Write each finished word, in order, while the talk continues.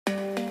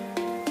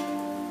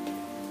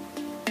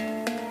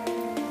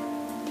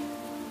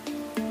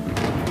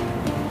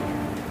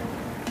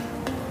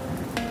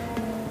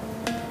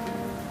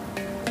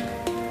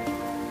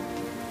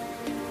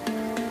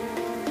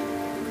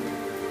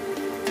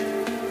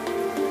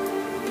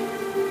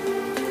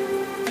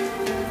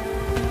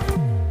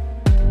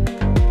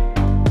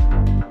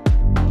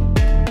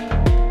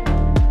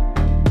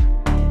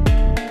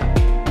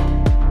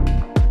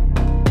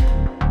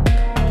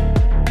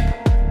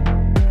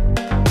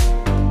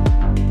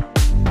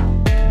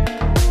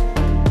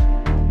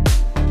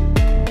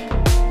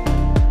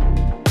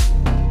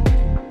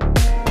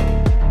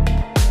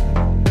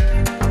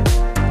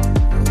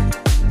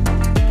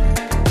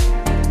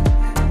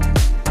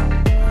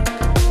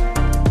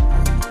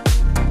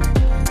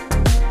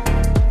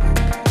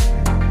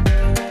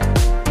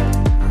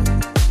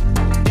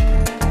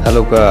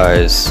Hello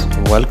guys,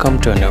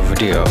 welcome to a new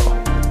video.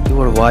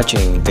 You are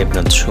watching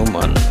Debnath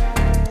Shuman.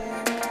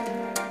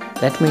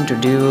 Let me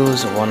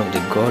introduce one of the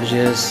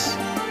gorgeous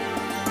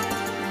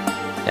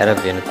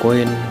Arabian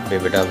Queen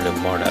BBW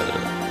model.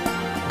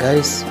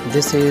 Guys,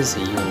 this is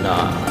YUNA.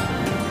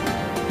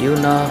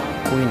 YUNA,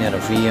 Queen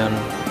Arabian,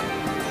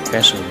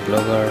 fashion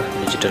blogger,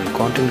 digital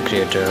content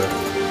creator,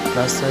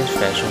 plus size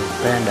fashion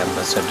brand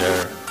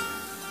ambassador,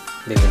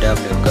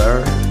 BBW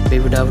girl,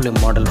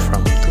 BBW model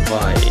from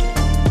Dubai.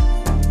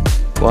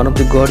 One of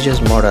the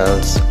gorgeous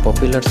models,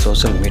 popular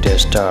social media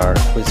star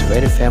who is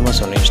very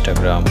famous on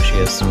Instagram. She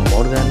has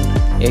more than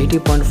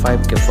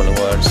 80.5k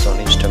followers on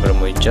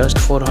Instagram with just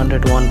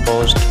 401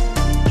 posts.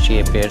 She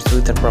appears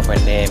with her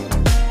profile name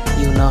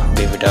YUNA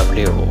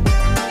BBW.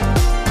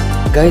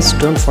 Guys,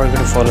 don't forget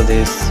to follow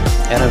this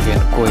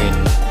Arabian Queen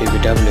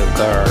BBW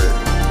girl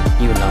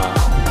YUNA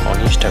on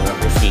Instagram.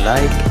 If you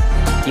like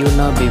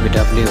YUNA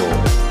BBW,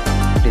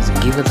 please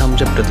give a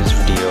thumbs up to this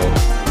video.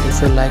 If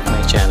you like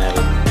my channel,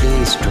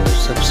 please do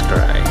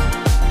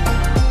subscribe.